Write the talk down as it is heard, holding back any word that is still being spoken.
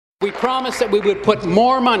We promised that we would put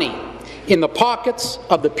more money in the pockets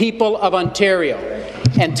of the people of Ontario.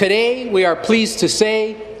 And today we are pleased to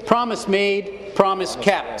say, promise made, promise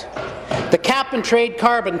kept. The cap-and-trade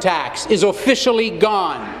carbon tax is officially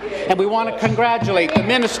gone, and we want to congratulate the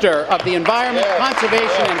Minister of the Environment,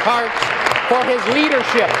 Conservation and Parks for his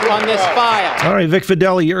leadership on this file. All right, Vic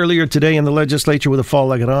Fideli earlier today in the legislature with a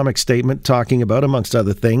fall economic statement talking about, amongst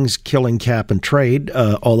other things, killing cap and trade,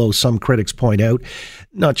 although some critics point out,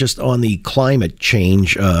 not just on the climate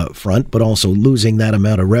change front, but also losing that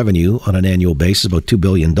amount of revenue on an annual basis, about $2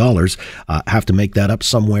 billion, have to make that up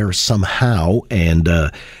somewhere, somehow, and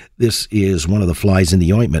this is one of the flies in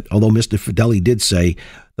the ointment. Although Mr. Fideli did say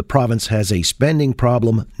the province has a spending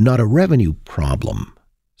problem, not a revenue problem.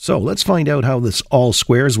 So let's find out how this all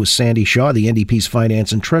squares with Sandy Shaw, the NDP's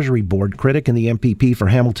Finance and Treasury Board critic and the MPP for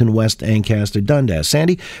Hamilton West-Ancaster-Dundas.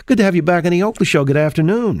 Sandy, good to have you back on the Oakley Show. Good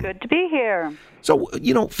afternoon. Good to be here. So,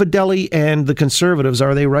 Fideli and the Conservatives,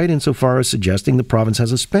 are they right insofar as suggesting the province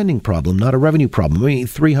has a spending problem, not a revenue problem? I mean,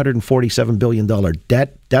 $347 billion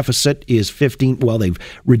debt deficit is they've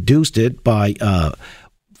reduced it by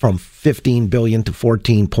from $15 billion to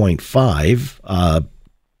 $14.5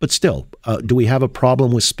 but still, do we have a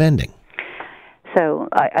problem with spending? So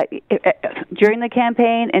during the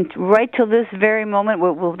campaign and right till this very moment,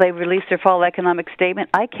 will they release their fall economic statement?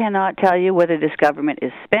 I cannot tell you whether this government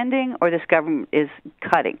is spending or this government is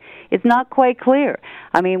cutting. It's not quite clear.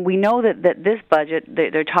 I mean, we know that this budget,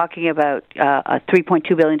 they're talking about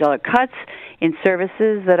 $3.2 billion cuts in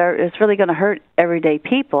services it's really going to hurt everyday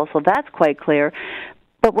people, so that's quite clear.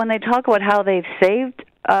 But when they talk about how they've saved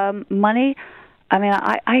money, I mean,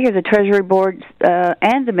 I hear the Treasury Board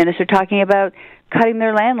and the Minister talking about cutting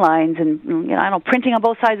their landlines and, printing on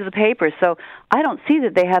both sides of the paper. So I don't see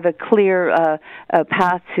that they have a clear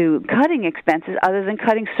path to cutting expenses other than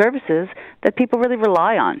cutting services that people really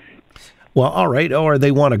rely on. Well, all right. Or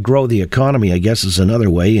they want to grow the economy, I guess, is another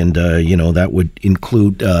way. And, that would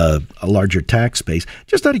include a larger tax base.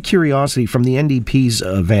 Just out of curiosity, from the NDP's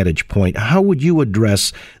vantage point, how would you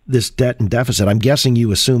address this debt and deficit? I'm guessing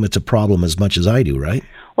you assume it's a problem as much as I do, right?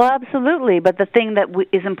 Well, absolutely. But the thing that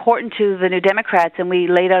is important to the New Democrats, and we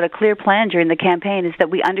laid out a clear plan during the campaign, is that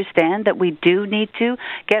we understand that we do need to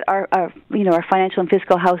get our financial and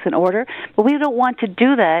fiscal house in order, but we don't want to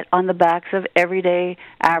do that on the backs of everyday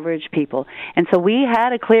average people. And so we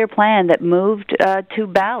had a clear plan that moved to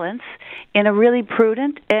balance in a really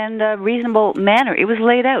prudent and reasonable manner. It was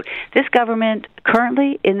laid out. This government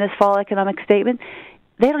currently, in this fall economic statement,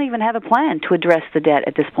 they don't even have a plan to address the debt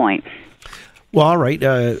at this point. Well, all right.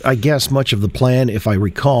 I guess much of the plan, if I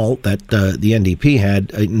recall, that the NDP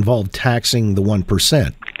had involved taxing the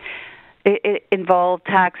 1%. It involved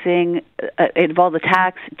taxing. It involved a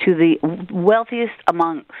tax to the wealthiest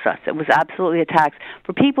amongst us. It was absolutely a tax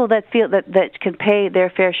for people that feel that can pay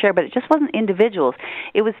their fair share. But it just wasn't individuals.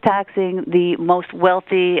 It was taxing the most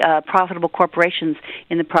wealthy, profitable corporations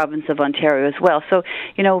in the province of Ontario as well. So,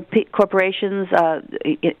 corporations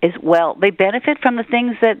they benefit from the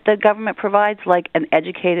things that the government provides, like an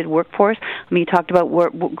educated workforce. I mean, you talked about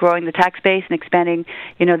growing the tax base and expanding,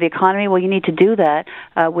 the economy. Well, you need to do that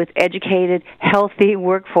with educated, healthy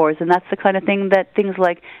workforce, and that's the kind of thing that things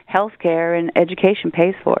like healthcare and education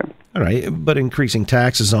pays for. All right, but increasing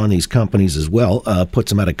taxes on these companies as well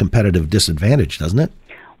puts them at a competitive disadvantage, doesn't it?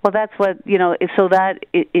 Well, that's what, so that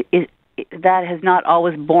that has not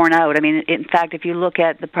always borne out. I mean, in fact, if you look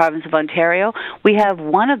at the province of Ontario, we have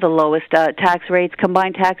one of the lowest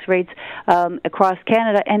combined tax rates across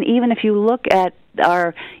Canada, and even if you look at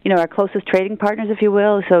our closest trading partners, if you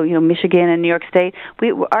will, so Michigan and New York State,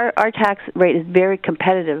 our tax rate is very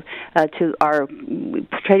competitive to our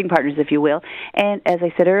trading partners, if you will. And as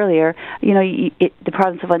I said earlier, the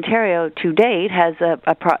province of Ontario to date has a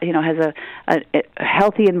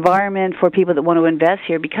healthy environment for people that want to invest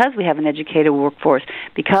here because we have an educated workforce,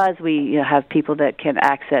 because we have people that can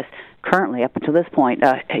access currently up until this point,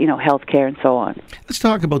 health care and so on. Let's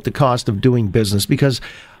talk about the cost of doing business, because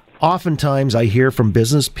oftentimes I hear from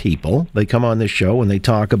business people, they come on this show and they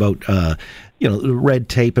talk about, red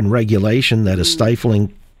tape and regulation that is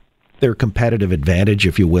stifling their competitive advantage,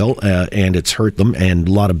 if you will, and it's hurt them, and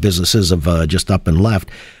a lot of businesses have just up and left.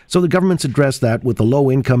 So the government's addressed that with the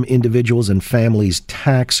low-income individuals and families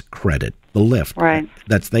tax credit, the LIFT. Right.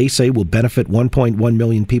 That they say will benefit 1.1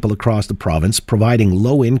 million people across the province, providing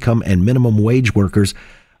low-income and minimum wage workers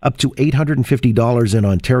up to $850 in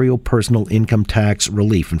Ontario personal income tax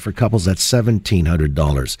relief. And for couples, that's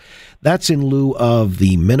 $1,700. That's in lieu of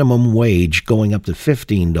the minimum wage going up to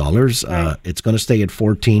 $15. Right. It's going to stay at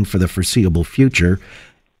 $14 for the foreseeable future.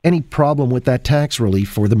 Any problem with that tax relief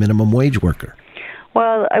for the minimum wage worker?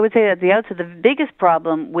 Well, I would say at the outset, the biggest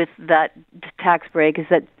problem with that tax break is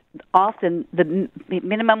that often the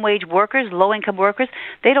minimum wage workers, low-income workers,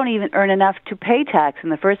 they don't even earn enough to pay tax in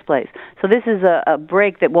the first place. So this is a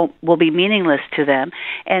break that will be meaningless to them.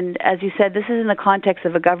 And as you said, this is in the context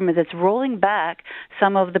of a government that's rolling back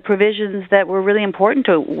some of the provisions that were really important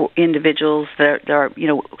to individuals that are,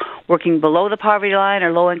 working below the poverty line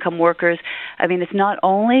or low-income workers. I mean, it's not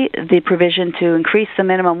only the provision to increase the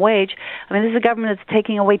minimum wage. I mean, this is a government that's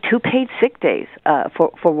taking away 2 paid sick days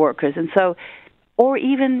for workers. And so, or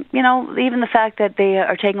even the fact that they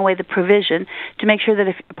are taking away the provision to make sure that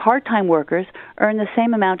if part-time workers earn the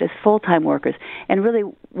same amount as full-time workers. And really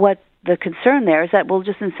what the concern there is that we'll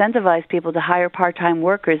just incentivize people to hire part-time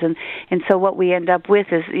workers, and so what we end up with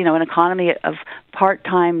is an economy of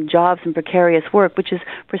part-time jobs and precarious work, which is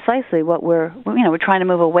precisely what we're trying to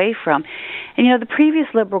move away from. And the previous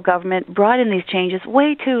Liberal government brought in these changes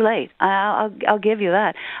way too late. I'll give you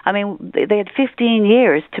that. I mean, they had 15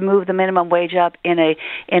 years to move the minimum wage up in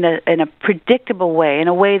a predictable way, in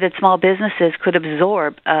a way that small businesses could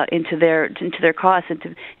absorb into their costs and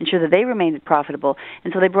to ensure that they remained profitable.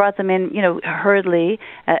 And so they brought them in, hurriedly,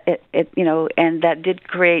 and that did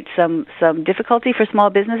create some difficulty for small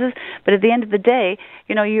businesses. But at the end of the day,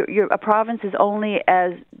 a province is only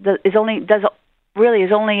as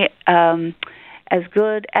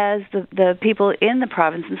good as the people in the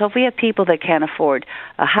province. And so if we have people that can't afford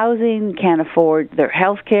housing, can't afford their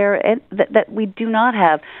health care, and that we do not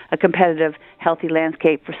have a competitive, healthy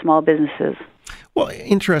landscape for small businesses. Well,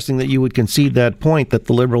 interesting that you would concede that point, that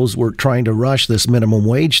the Liberals were trying to rush this minimum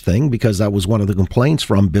wage thing, because that was one of the complaints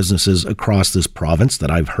from businesses across this province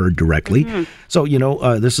that I've heard directly. Mm-hmm. So,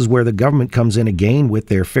 this is where the government comes in again with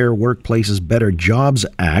their Fair Workplaces, Better Jobs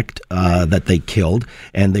Act that they killed,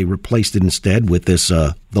 and they replaced it instead with this,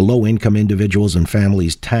 the low-income individuals and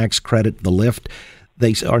families tax credit, the LIFT.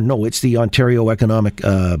 It's the Ontario Economic,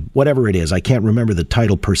 whatever it is. I can't remember the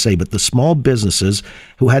title per se, but the small businesses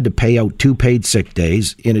who had to pay out 2 paid sick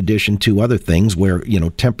days in addition to other things where,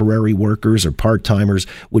 temporary workers or part-timers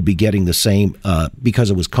would be getting the same because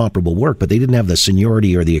it was comparable work, but they didn't have the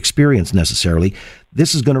seniority or the experience necessarily.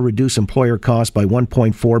 This is going to reduce employer costs by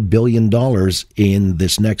 $1.4 billion in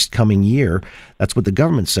this next coming year. That's what the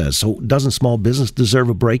government says. So doesn't small business deserve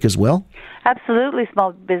a break as well? Absolutely,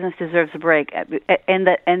 small business deserves a break, and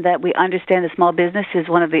that we understand that small business is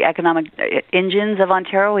one of the economic engines of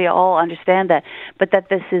Ontario. We all understand that, but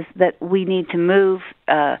that we need to move.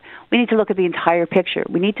 We need to look at the entire picture.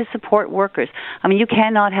 We need to support workers. I mean, you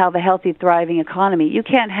cannot have a healthy, thriving economy. You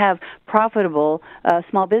can't have profitable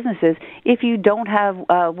small businesses if you don't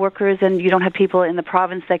have workers and you don't have people in the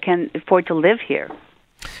province that can afford to live here.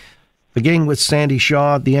 Beginning with Sandy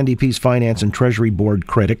Shaw, the NDP's Finance and Treasury Board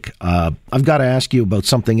critic, I've got to ask you about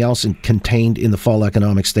something else contained in the fall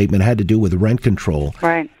economic statement. It had to do with rent control.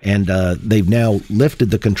 Right. And they've now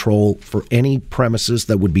lifted the control for any premises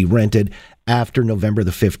that would be rented after November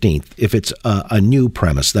the 15th, if it's a new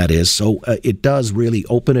premise, that is. So it does really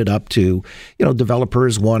open it up to,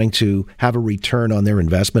 developers wanting to have a return on their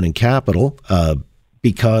investment in capital,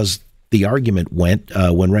 because the argument went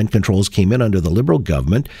when rent controls came in under the Liberal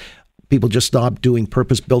government, people just stopped doing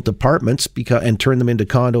purpose-built apartments and turned them into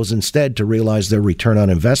condos instead to realize their return on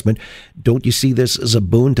investment. Don't you see this as a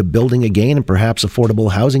boon to building again and perhaps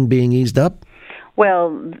affordable housing being eased up?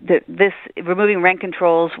 Well, this removing rent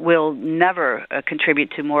controls will never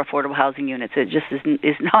contribute to more affordable housing units. It just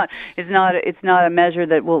is not a measure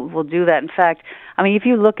that will do that. In fact, I mean, if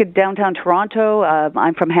you look at downtown Toronto,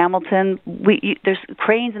 I'm from Hamilton. There's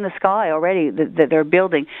cranes in the sky already that they're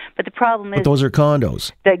building. But the problem is, but those are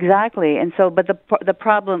condos. Exactly, and so, but the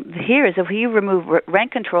problem here is if you remove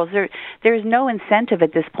rent controls, there is no incentive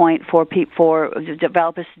at this point for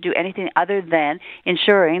developers to do anything other than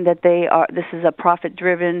ensuring that this is a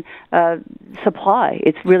profit-driven supply.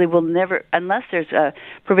 It really will never, unless there's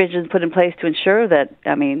provisions put in place to ensure that.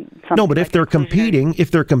 I mean, no, but if they're competing,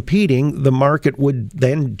 the market would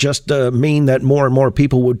then just mean that more and more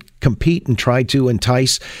people would compete and try to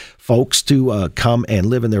entice folks to come and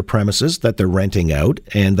live in their premises that they're renting out,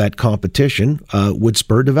 and that competition would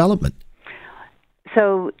spur development.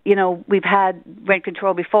 So, we've had rent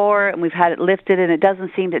control before, and we've had it lifted, and it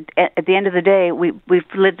doesn't seem that at the end of the day, we've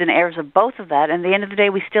lived in eras of both of that, and at the end of the day,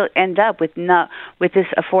 we still end up with this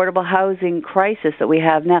affordable housing crisis that we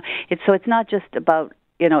have now. It's not just about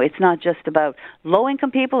it's not just about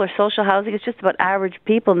low-income people or social housing. It's just about average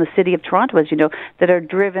people in the city of Toronto, as you know, that are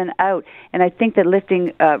driven out. And I think that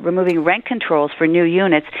removing rent controls for new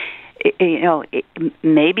units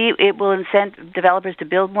maybe it will incent developers to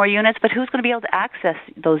build more units, but who's going to be able to access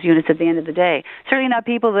those units at the end of the day? Certainly not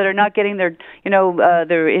people that are not getting their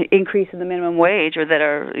increase in the minimum wage, or that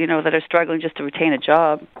are struggling just to retain a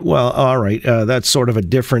job. Well, all right, that's sort of a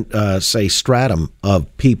different, say, stratum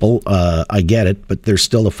of people. I get it, but there's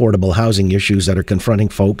still affordable housing issues that are confronting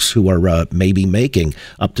folks who are maybe making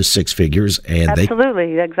up to six figures, and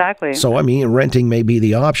absolutely, exactly. So I mean, renting may be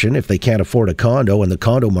the option if they can't afford a condo, and the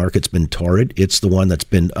condo market's been torrid. It's the one that's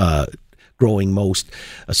been growing most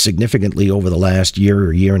significantly over the last year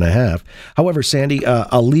or year and a half. However, Sandy,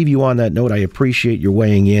 I'll leave you on that note. I appreciate your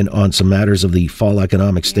weighing in on some matters of the fall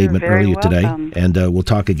economic statement earlier today, and we'll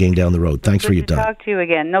talk again down the road. Thanks for your time. Talk to you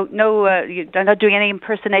again. I'm not doing any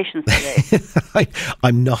impersonations today.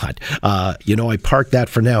 I'm not. I parked that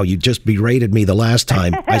for now. You just berated me the last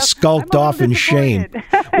time. I skulked off in shame.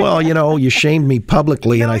 Well, you shamed me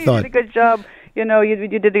publicly, and I thought, you did a good job. You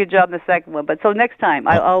did a good job in the second one. But so next time,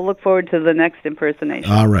 I'll look forward to the next impersonation.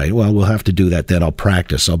 All right. Well, we'll have to do that then. I'll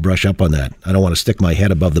practice. I'll brush up on that. I don't want to stick my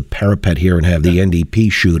head above the parapet here and have the NDP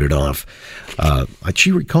shoot it off.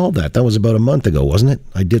 She recalled that. That was about a month ago, wasn't it?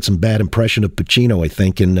 I did some bad impression of Pacino, I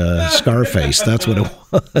think, in Scarface. That's what it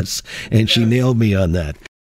was. And she nailed me on that.